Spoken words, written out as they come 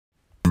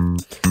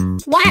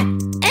What?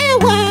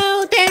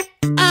 Hello there,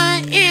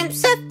 I am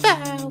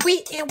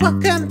Safari, and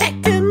welcome back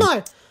to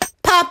more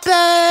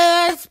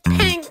Papa's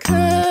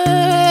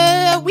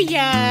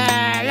Pancakeria.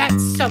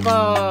 Let's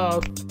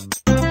go.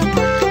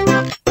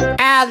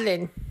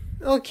 Alan.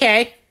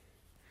 Okay.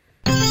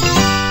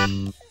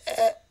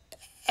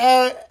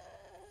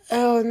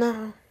 Oh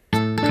no.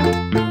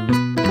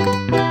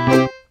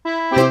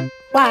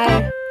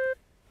 Why?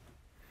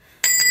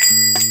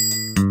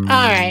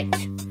 Alright.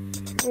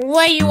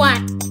 What do you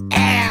want,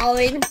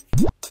 Alan?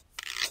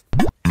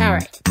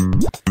 Alright.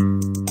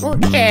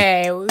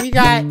 Okay, we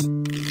got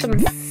some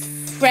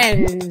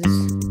friends.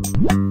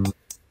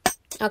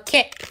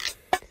 Okay.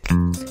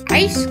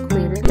 Ice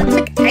cream. It looks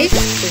like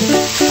ice cream.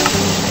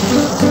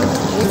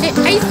 Is it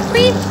ice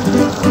cream?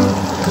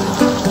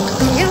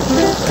 Yeah.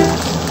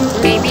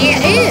 Maybe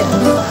it is.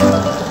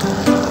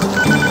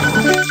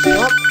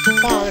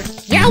 Oh,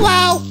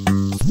 yellow!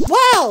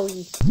 Whoa!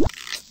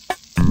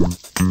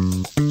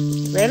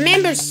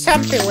 Remember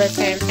something with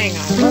him. Hang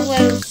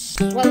on.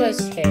 What was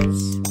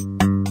his?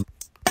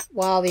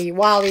 Wally,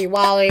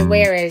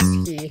 where is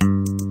he?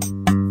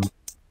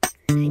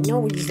 I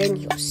know he's in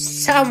here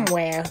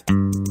somewhere.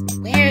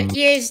 Where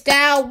is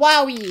that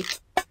Wally?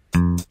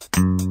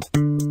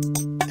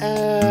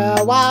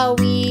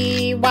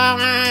 Wally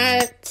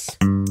wants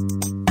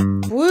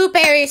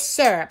blueberry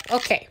syrup.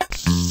 Okay,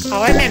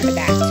 I'll remember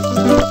that.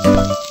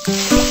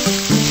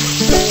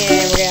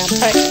 And we're gonna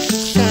put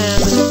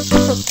some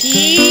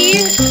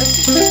cookies.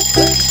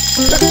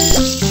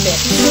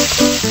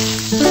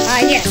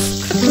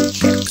 Yes, cookie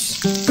chips.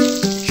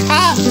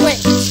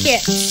 Chocolate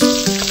chips.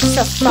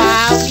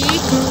 Safari.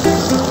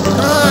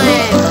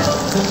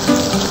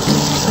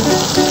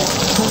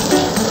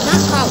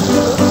 Not all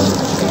cookie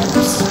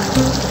chips.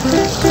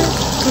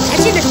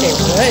 Imagine if they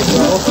would,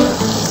 though.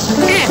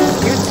 Yeah,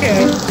 you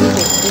could do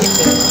the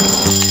decent.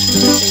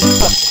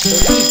 Cookie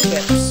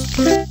chips.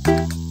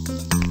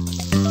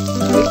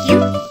 Would you?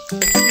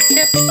 Cookie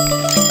chips?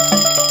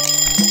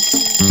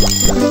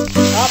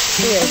 Oh,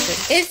 who is it?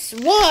 It's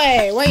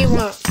Roy! What do you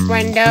want,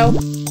 friendo?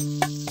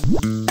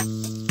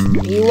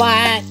 You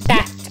want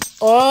that?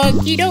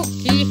 Okie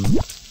dokie.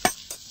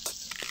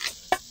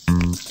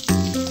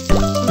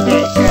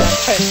 Okay, gonna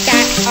put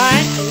that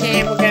on, and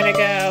then we're gonna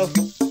go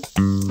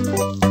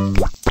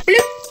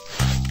bloop.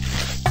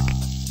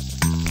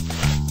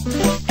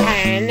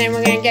 And then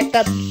we're gonna get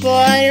the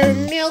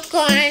buttermilk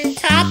on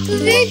top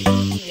of it.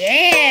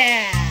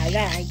 Yeah,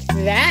 like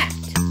that.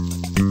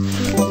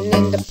 And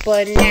then the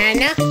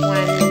banana.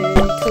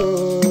 1,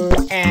 2,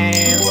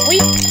 and 3.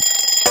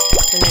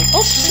 And then,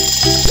 oh,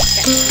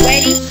 that's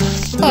ready.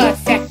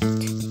 Perfect.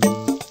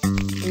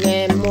 And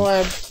then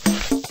more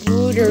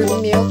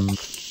buttermilk.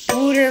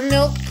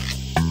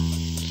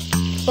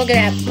 Look at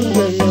that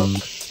buttermilk.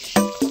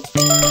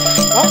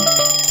 Oh,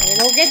 I'm gonna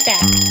go get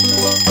that.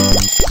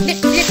 Flip.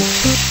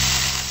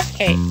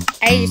 Okay,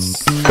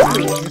 ice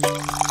cream.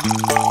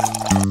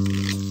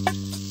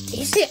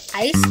 Is it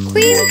ice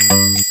cream?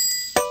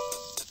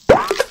 I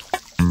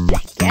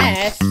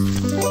guess.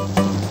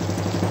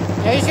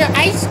 There's your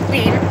ice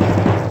cream.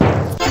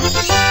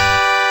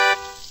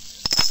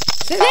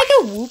 Is it like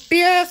a root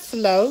beer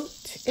float?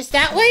 Is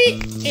that what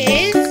it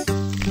is?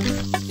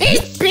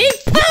 It's Big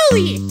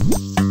Polly!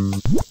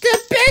 The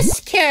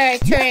best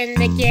character in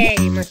the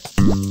game.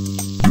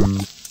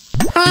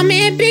 Come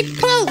here, Big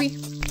Polly.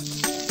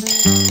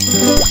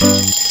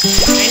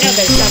 I know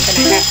there's something I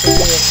have to do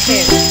with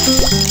him,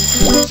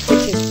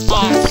 which is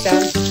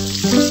awesome.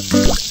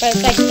 But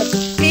it's like the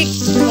Big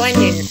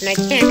Bunion, and I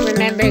can't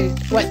remember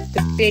what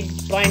the Big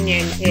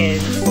Bunion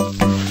is.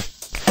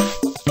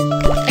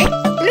 Okay,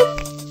 bloop.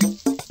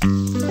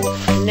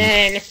 And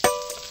then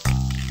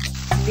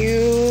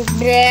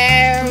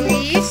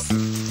blueberries.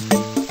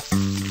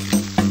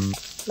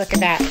 Look at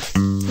that.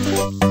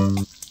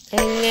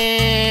 And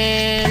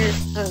then,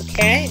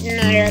 okay,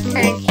 another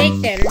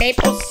pancake, then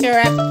maple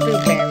syrup,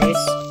 blueberries.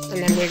 And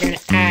then we're gonna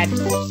add the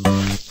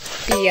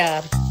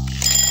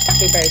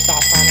blueberry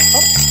sauce on it.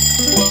 Oh,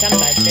 some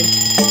buzzing.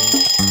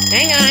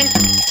 Hang on.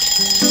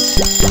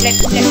 Flip.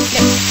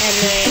 And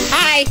then,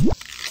 hi,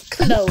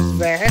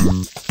 Clover.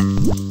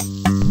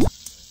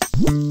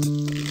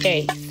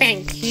 Okay,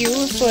 thank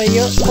you for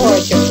your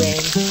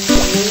ordering.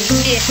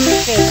 This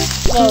is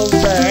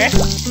Clover.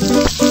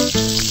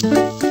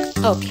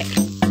 Okay.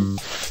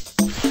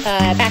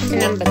 Back to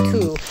number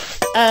 2.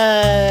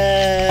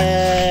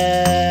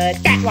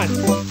 That one.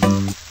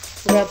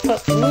 We're gonna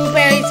put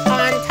blueberries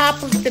on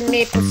top of the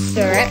maple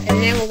syrup,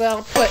 and then we're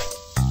gonna put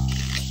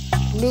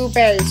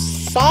blueberry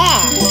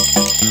sauce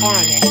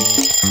on it.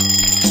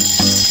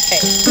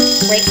 Okay,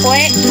 wait for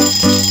it.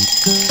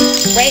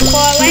 Wait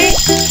for it.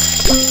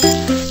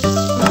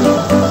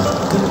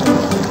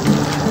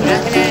 You're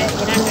not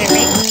gonna make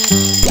it.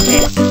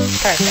 Okay,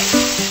 perfect.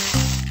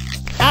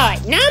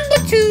 Alright, number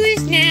 2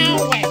 is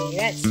now ready.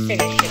 Let's finish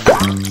it.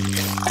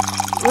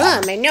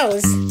 Oh, my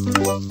nose.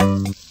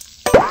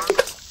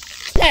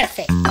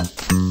 Perfect.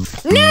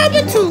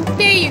 Number 2,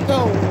 there you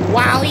go,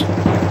 Wally.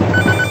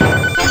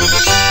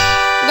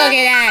 Look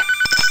at that.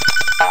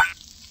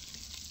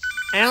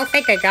 don't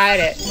think I got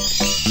it.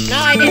 No,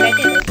 I did.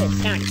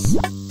 Nice.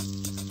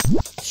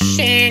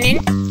 Shannon,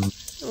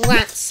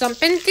 want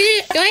something?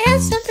 Do I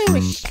have something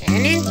with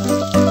Shannon?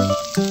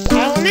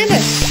 I remember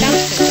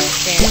something with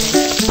Shannon.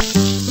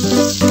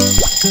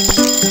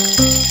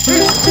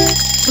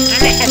 I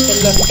might have to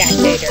look at that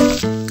later.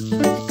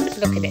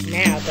 Look at it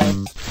now, though.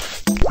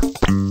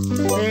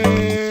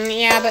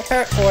 Yeah, but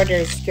her order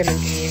is gonna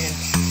be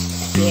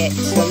it,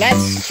 so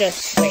let's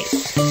just wait.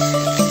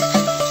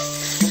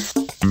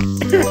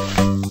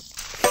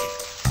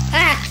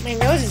 My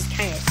nose is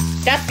kind of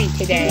stuffy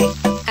today.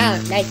 I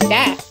don't like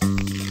that.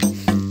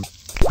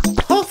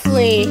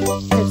 Hopefully,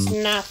 it's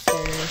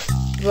nothing,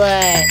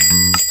 but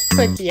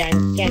could be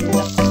I'm getting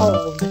the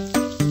cold.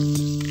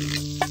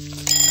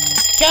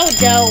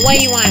 Jojo, what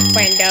do you want,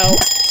 friendo?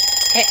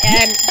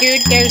 Hey,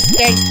 dude, there's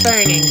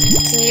burning.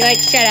 Can you,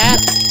 like, shut up?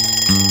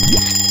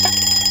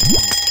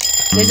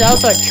 There's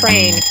also a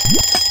train.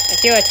 I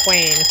hear a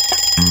train.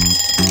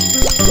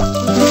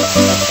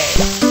 Okay.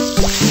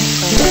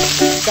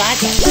 God,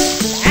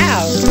 that's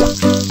loud.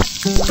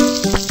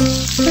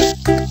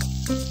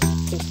 I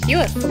can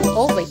hear it from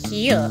over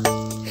here.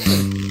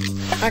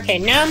 Okay,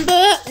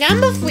 number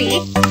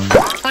 3.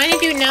 Trying to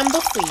do number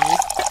 3.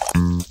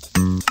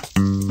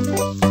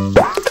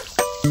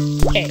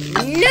 Okay,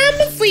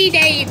 number 3,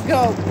 there you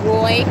go,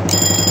 boy.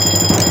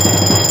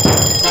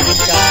 Oh my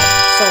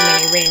god, so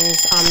many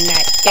rings on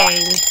that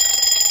dang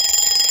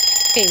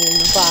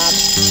thingamabob.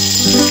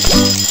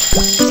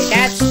 Okay,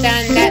 that's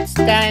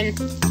done.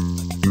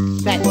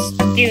 Let's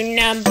do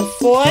number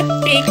 4,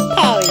 Big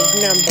Polly's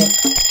number.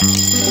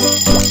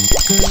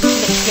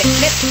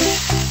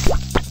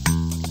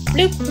 Flip.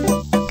 Bloop.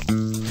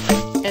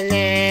 And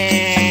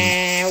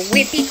then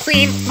whippy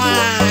cream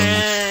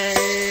on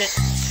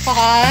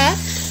top.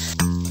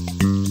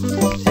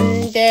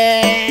 And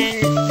then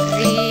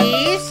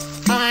these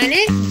on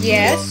it.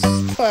 Yes,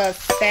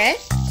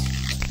 perfect.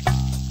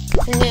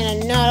 And then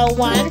another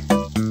one.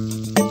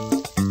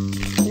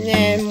 And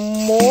then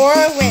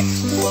more whipped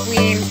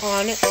cream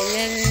on it. And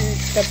then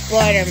the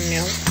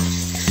buttermilk.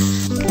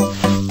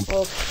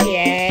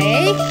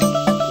 Okay.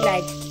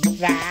 Like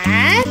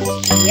that.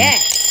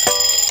 Yes.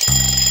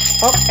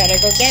 Oh, better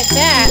go get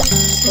that.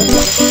 Come in,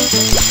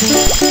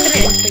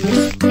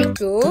 please. Thank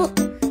you.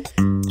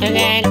 And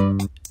then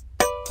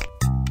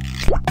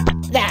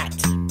that.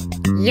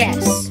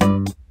 Yes.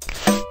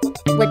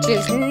 Which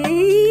is number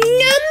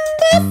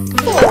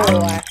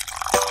 4.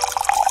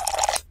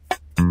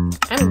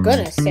 I'm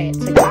gonna say it's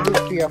like good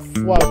for your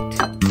throat.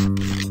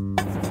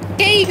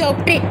 There you go,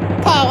 Big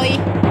Polly.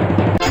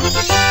 But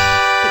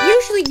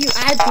usually you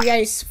add the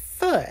ice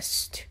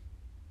first.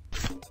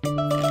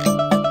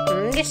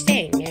 I'm just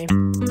saying, man.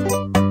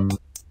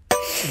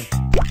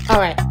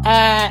 Alright,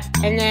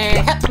 and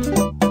then...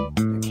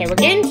 Okay, we're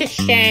getting to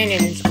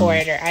Shannon's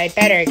order. I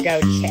better go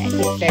check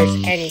if there's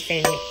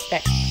anything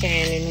that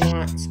Shannon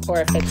wants,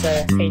 or if it's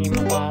a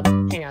thingamabob.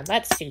 Hang on,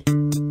 let's see.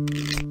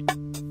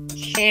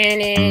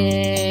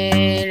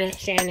 Shannon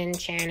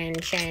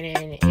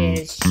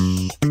is...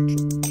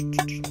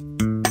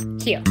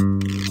 here.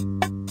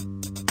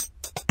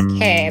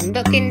 Okay, I'm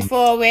looking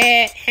for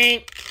it.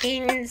 Hank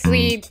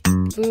Kingsley,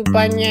 Blue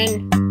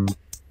Bunyan,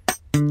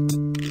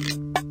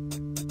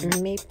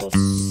 maple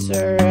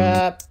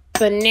syrup,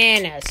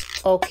 bananas.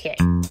 Okay.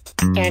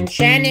 And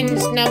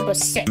Shannon's number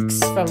 6,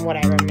 from what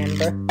I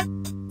remember.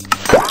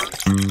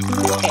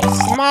 Okay,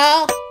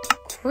 small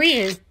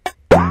cream.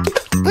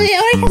 But it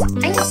already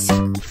has ice.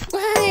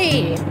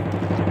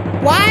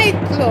 Why,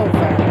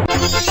 Clover?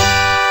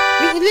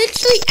 You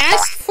literally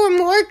asked for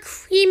more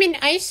cream and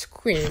ice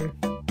cream.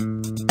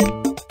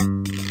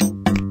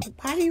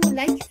 Why do you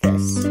like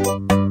this?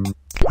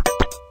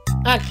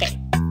 Okay.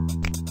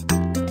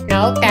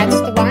 No, that's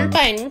the wrong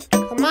button.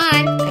 Come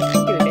on, I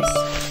can do this.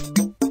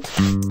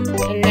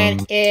 And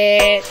then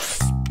it's...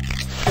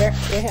 Where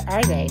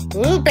are they?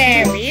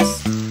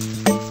 Blueberries.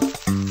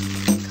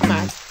 Come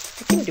on, I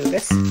can do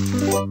this.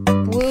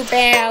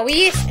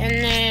 Blueberries,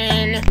 and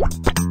then...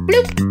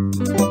 bloop.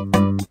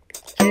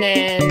 And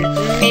then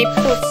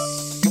maple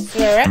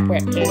syrup.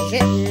 Where is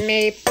it?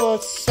 Maple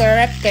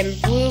syrup, then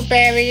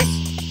blueberries,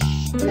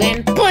 and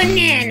then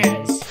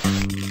bananas.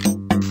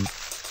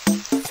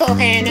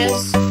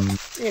 Fohanas,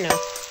 you know.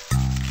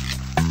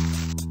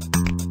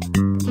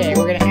 Okay,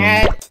 we're gonna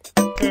add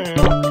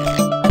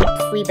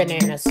 3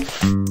 bananas.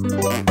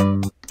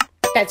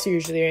 That's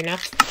usually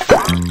enough.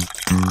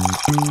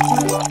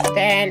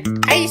 Then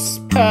ice,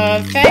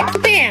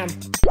 perfect, bam.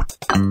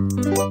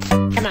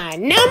 Come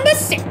on, number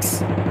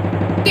 6.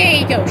 There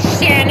you go,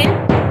 Shannon.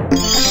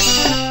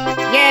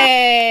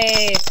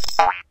 Yay!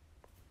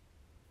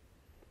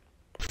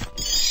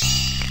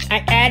 I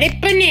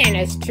added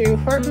bananas to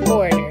her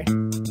order.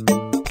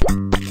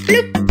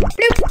 Bloop,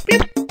 bloop,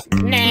 bloop.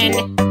 And then,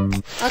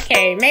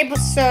 okay, maple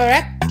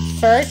syrup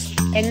first,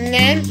 and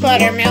then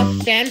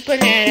buttermilk, then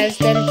bananas,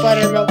 then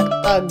buttermilk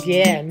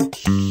again.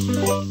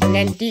 And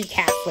then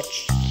decaf,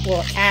 which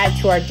we'll add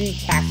to our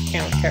decaf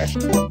counter.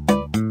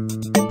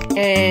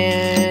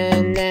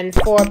 And then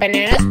 4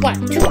 bananas.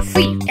 1, 2,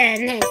 3,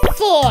 and then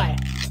 4.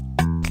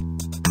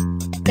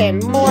 Then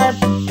more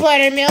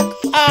buttermilk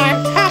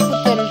on top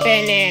of them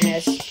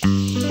bananas.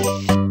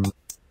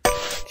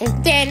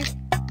 And then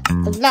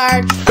a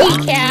large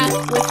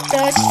decaf with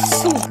the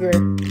sugar.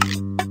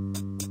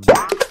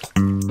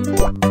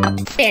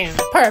 Bam,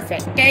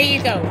 perfect. There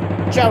you go,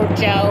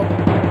 Jojo.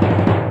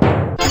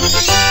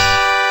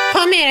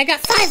 Oh man, I got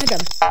 5 of them.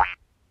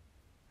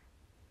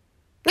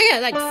 I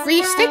got like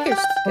 3 stickers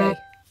today.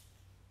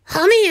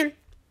 Oh man.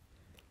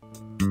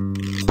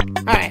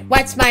 Alright,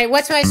 what's my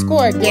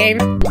score,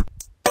 game?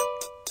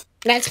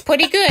 That's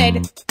pretty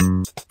good.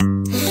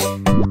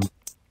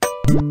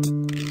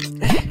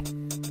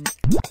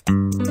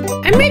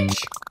 I'm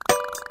rich.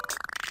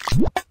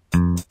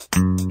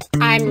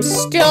 I'm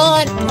still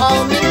an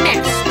almond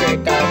master,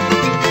 though.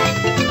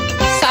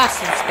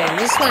 Sausage spin.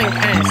 This one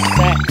kind of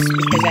sucks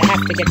because I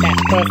have to get that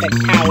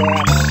perfect power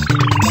up.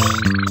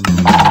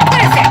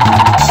 Perfect!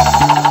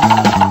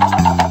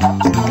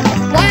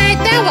 What?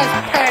 That was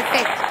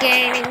perfect,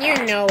 game, and you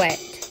know it.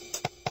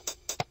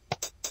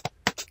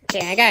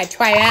 Okay, I gotta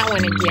try that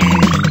one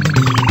again.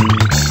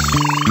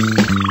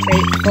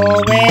 Wait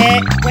for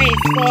it. Wait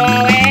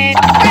for it.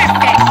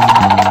 Perfect!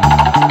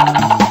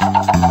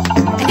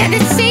 I got the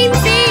same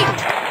thing!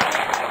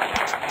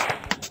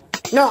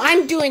 No,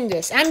 I'm doing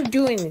this. I'm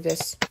doing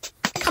this.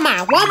 Come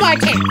on, one more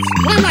chance.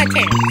 One more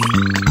chance.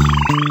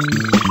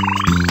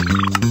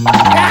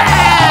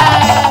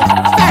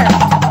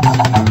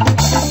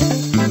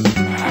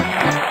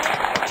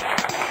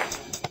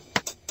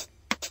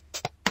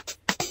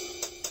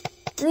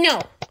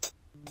 No.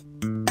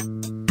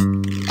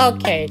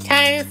 Okay,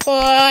 time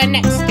for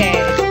next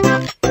day.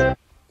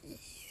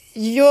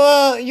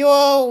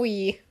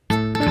 We.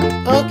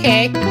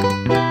 Okay.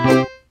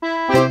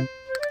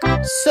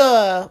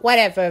 So,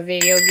 whatever,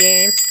 video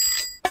game.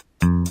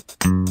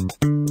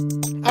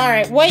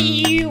 Alright, what do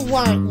you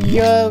want,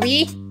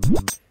 Yuri?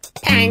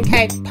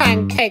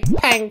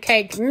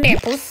 Pancake,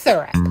 maple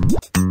syrup.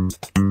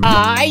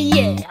 Ah,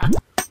 yeah.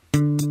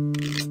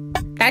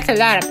 That's a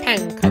lot of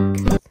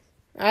pancakes.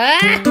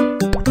 Ah!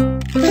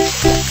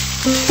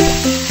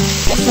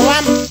 So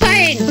I'm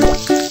fine.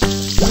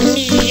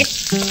 Me.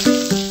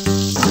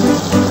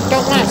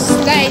 Don't want to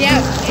slide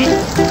out yet.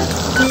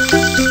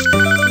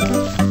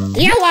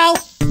 Yellow.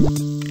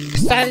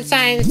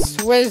 Sunshine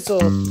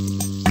swizzle.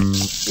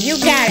 You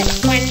got it,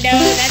 Wendo.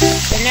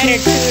 That's another 2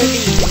 of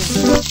these.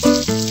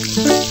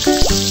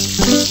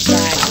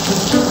 God.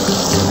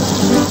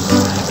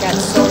 I've got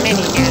so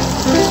many now.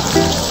 I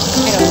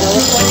don't know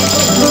which one it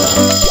is.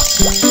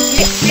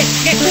 Flip.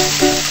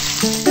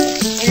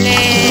 And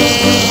then...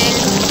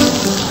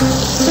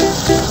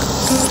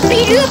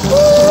 speed it up!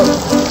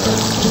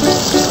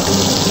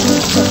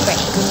 So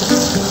quick.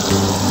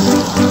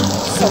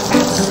 So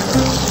fast.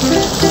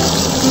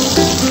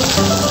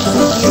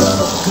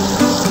 Beautiful.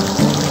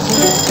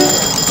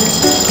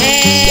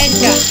 And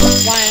done.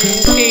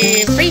 1,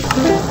 2, 3.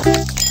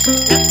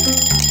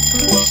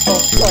 Oh, of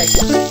course.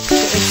 It was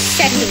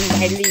second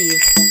I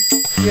leave.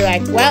 You're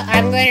like, well,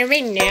 I'm gonna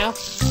ring now.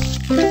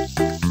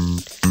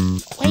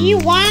 What do you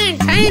want? I'm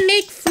trying to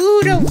make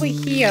food over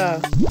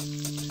here.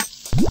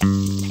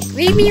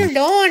 Leave me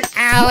alone,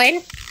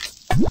 Alan.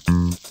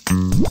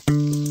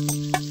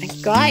 My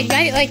God, you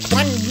got like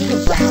one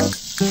unibrow.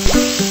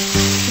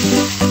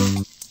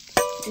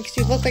 Makes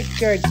you look like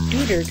you're a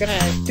duder, gonna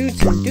do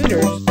some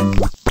duders.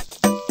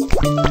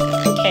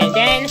 Okay,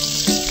 then.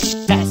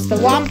 That's the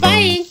one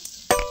button.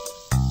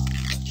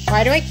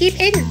 Why do I keep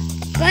hitting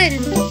button?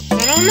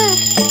 I don't know.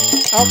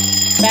 Oh,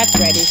 that's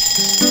ready.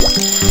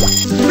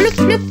 Bloop,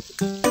 bloop.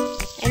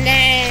 And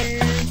then,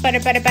 butter.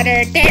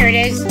 There it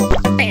is.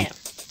 Bam.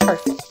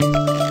 Perfect.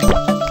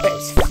 But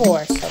it's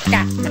 4, so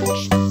that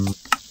much.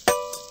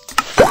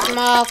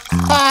 Small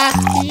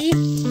coffee.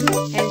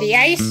 And the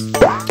ice.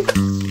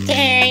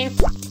 Dang.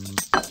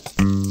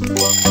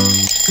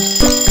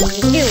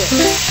 Do it.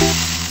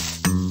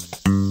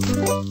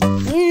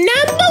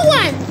 Number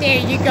 1. There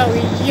you go,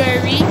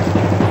 Yuri.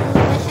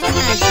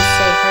 How'd you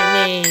say her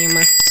name?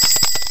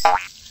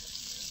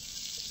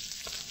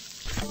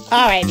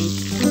 Alrighty.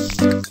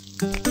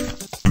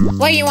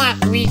 What do you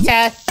want,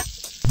 Rita?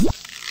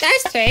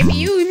 Last time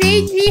you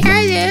made me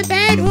have a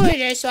bad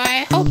order, so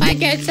I hope I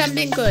get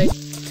something good.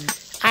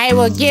 I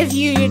will give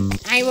you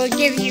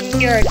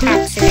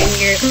neurotoxin in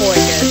your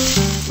order.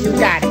 You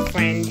got it,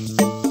 friend.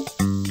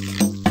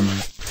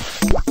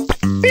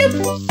 Bloop.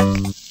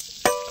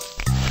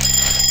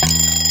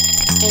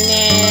 And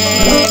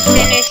then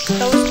finish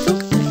those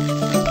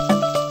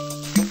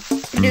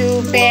 2.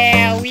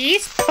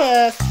 Blueberries,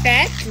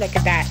 perfect. Look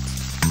at that.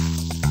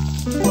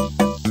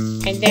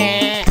 And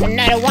then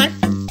another one.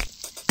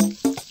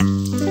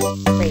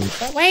 Wait, is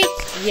that right?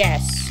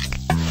 Yes.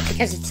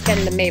 Because it's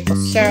then the maple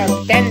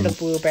syrup, then the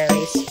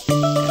blueberries.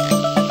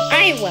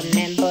 I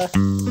remember.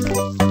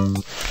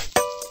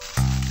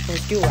 Or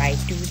do I?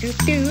 Do.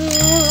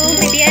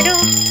 Maybe I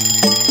don't.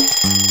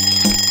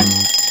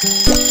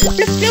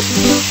 Bloop, bloop.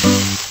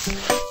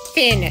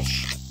 Finish.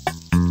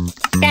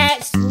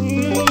 That's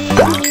number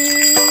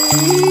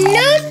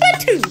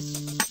 2.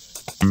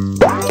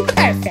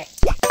 Perfect.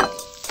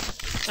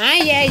 Ah,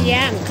 yeah.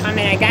 I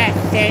mean, I gotta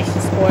finish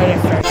this order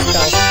first,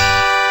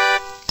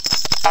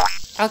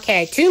 though.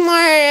 Okay, 2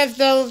 more of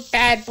those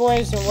bad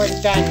boys and we're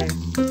done.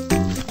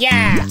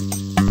 Yeah.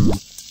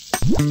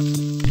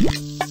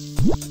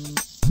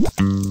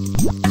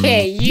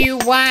 Okay, you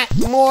want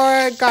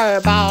more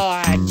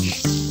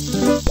garbage.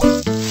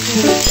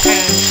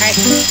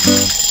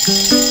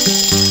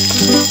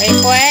 Wait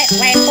for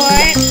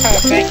it.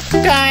 Perfect.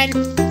 Done.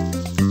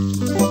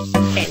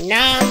 Okay,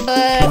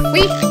 number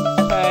 3.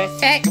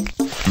 Perfect.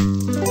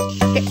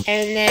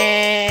 And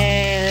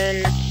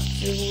then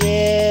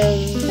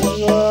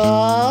drizzle.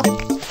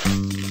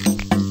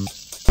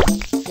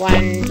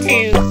 1,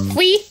 2,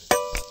 3.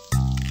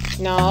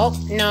 No.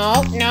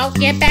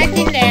 Get back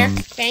in there.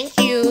 Thank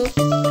you.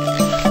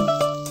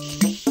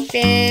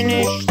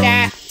 Finish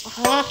that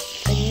off.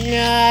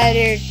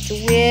 Another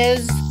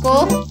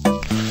drizzle.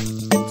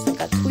 Looks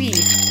like a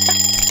tweed.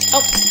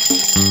 Oh.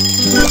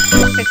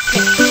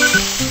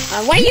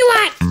 What do you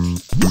want?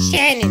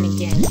 Shannon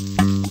again.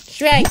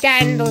 She really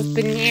gotten those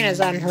bananas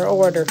on her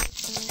order.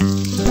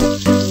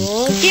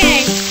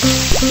 Okay.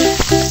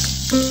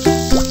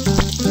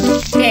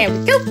 There we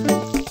go.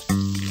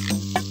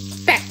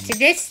 Back to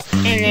this.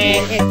 And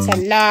then it's a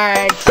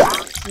large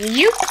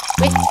you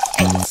with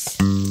ice.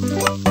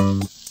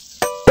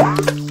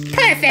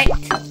 Perfect.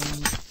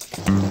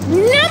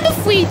 Number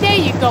 3, there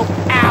you go,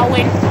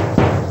 Alan.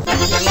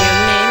 That's my real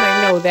name,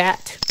 I know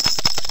that.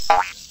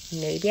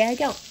 Maybe I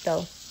don't,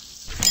 though.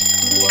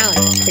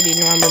 Alan's a pretty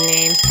normal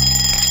name.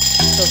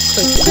 So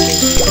Cookie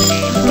is your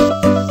name.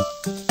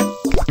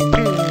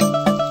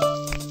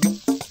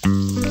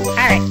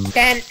 Alright,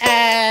 then,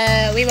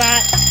 we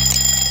want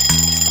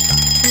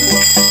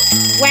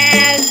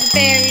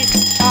raspberries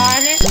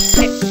on it.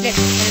 Flip, and then,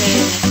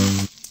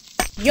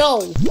 yo,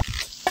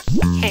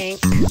 Hank.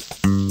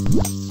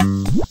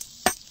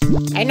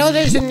 I know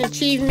there's an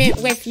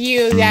achievement with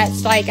you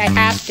that's like I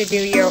have to do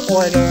your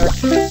order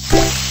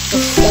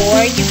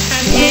before you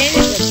come in,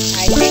 which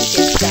I think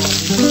is done.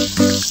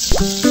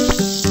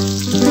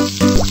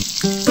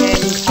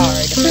 And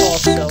hard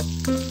also.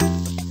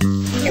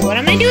 Okay, what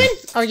am I doing?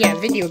 Oh yeah,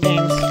 video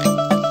games.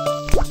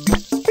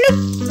 Bloop.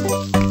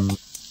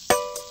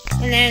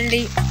 And then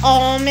the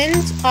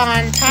almonds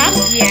on top.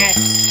 Yes,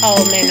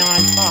 almond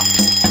on top.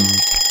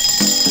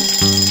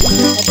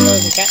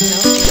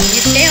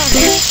 You stay on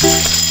there.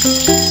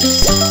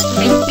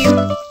 Thank you.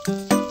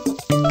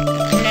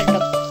 And then the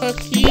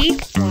cookie.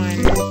 1,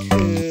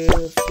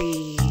 2,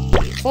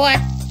 3, 4.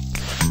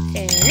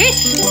 Finish.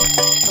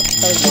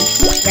 Okay,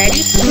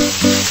 ready?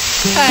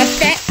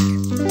 Perfect.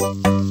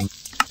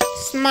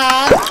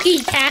 Small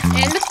decaf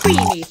and the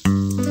creamy.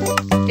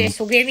 This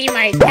will give me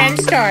my 10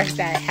 stars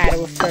that I had to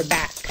refer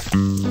back.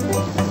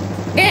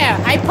 There,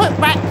 I put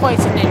rat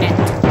poison in it.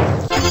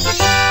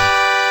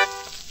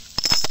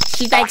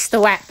 She likes the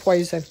rat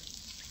poison.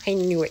 I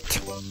knew it.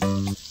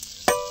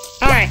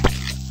 Alright.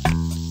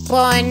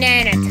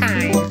 Banana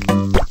time.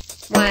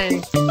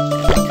 1,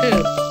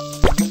 2,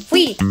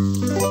 3.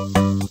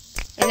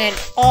 And then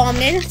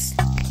almonds.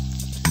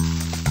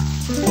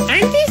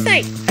 Aren't these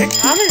aren't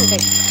almonds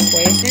like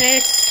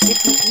poisonous if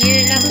you eat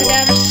enough of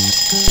them?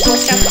 Or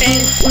something?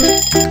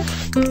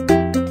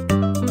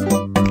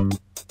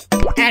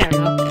 I don't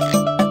know.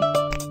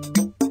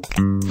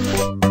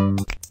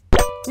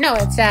 No,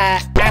 it's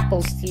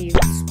apple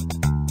seeds.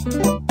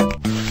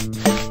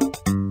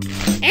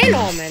 And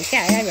almonds,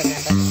 yeah, I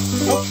remember.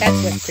 Oh, that's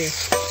whipped cream.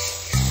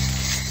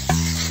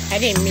 I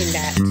didn't mean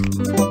that.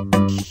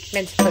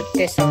 Meant to put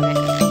this on it.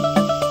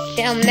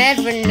 They'll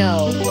never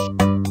know.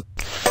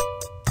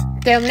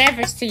 They'll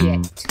never see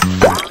it.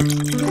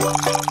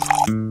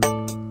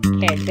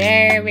 Okay,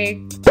 there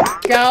we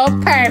go.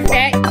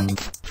 Perfect.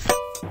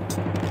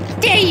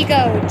 There you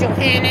go,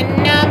 Johanna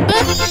number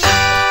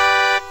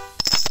 5.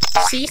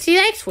 See, she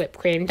likes whipped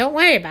cream. Don't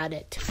worry about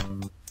it.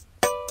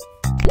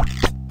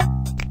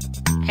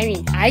 I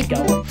mean, I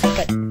don't,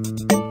 but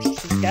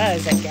she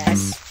does, I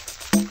guess.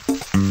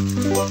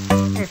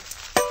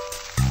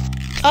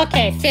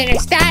 Okay,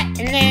 finish that,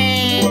 and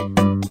then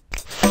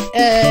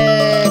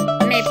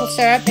maple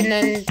syrup, and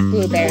then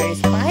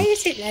blueberries. Why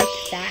is it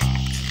like that?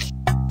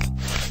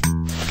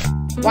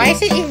 Why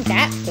is it in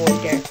that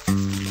order?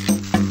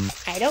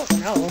 I don't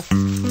know.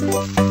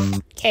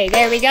 Okay,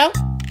 there we go.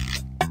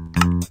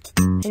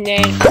 And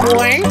then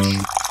orange,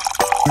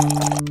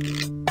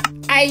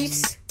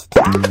 ice,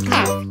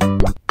 coffee.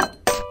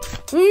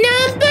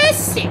 Number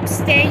 6,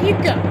 there you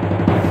go.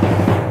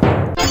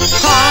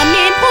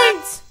 Comment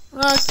points.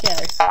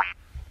 Okay.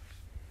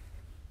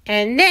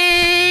 And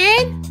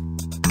then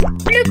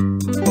bloop,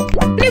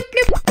 bloop,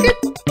 bloop, bloop.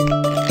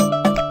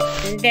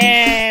 And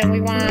then we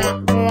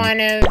want one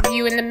of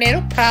you in the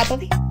middle,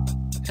 probably.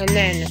 And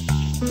then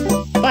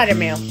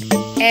buttermilk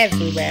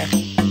everywhere.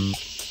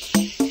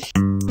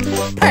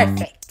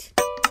 Perfect.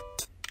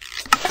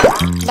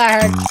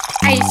 Large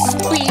ice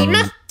cream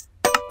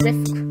with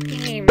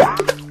cream.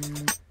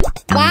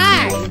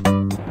 Why?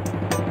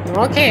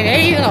 Okay, there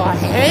you go.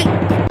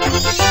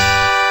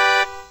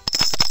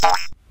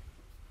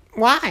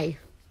 Why?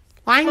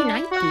 Why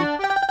 90?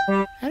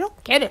 I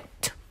don't get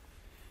it.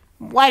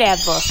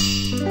 Whatever.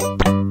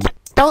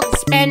 Don't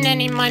spend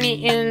any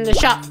money in the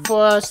shop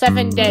for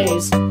 7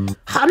 days.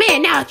 Oh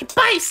man, now I can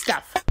buy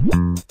stuff.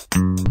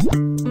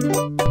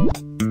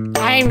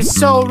 I'm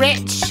so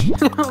rich.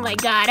 Oh my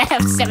god, I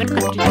have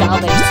 $700.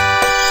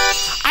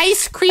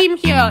 Ice cream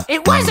here.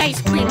 It was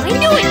ice cream. I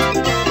knew it.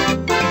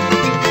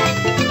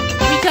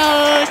 We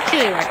go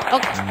chili.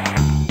 Okay.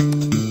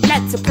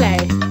 Let's play.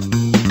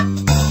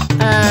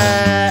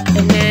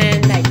 And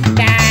then like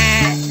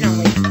that. No,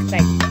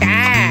 like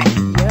that.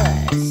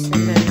 Yes.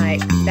 And then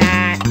like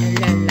that. And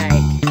then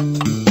like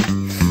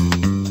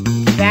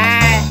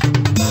that.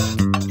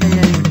 And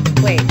then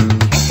wait.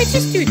 Can't I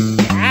just do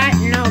that?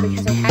 No,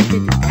 because I have to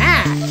do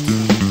that.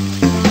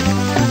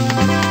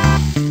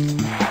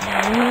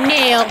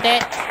 Nailed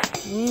it.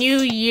 New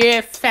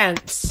Year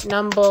fence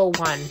number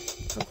 1.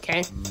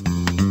 Okay.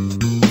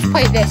 Let's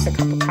play this a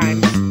couple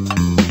times.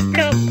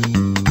 Bloop.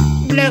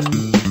 Bloop.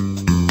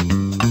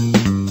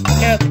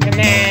 Bloop. And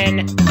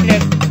then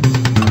bloop.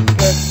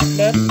 Bloop.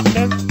 Bloop.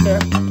 Bloop.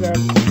 Bloop. Bloop.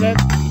 Bloop.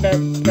 Bloop.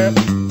 Bloop.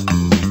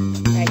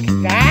 Like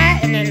that.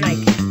 And then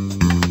like.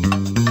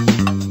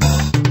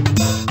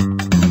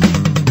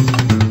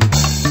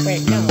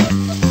 Wait, no.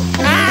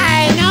 I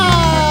know!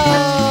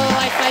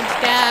 I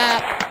fudged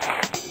up.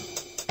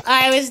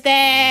 I was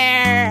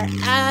there.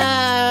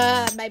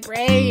 My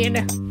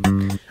brain.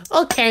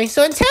 Okay,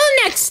 so until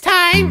next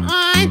time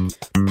on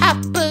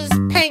Papa's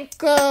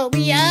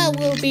Pancakeria,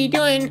 we'll be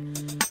doing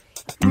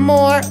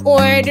more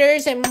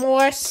orders and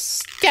more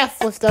stuff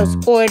with those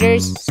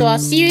orders. So I'll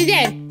see you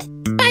then.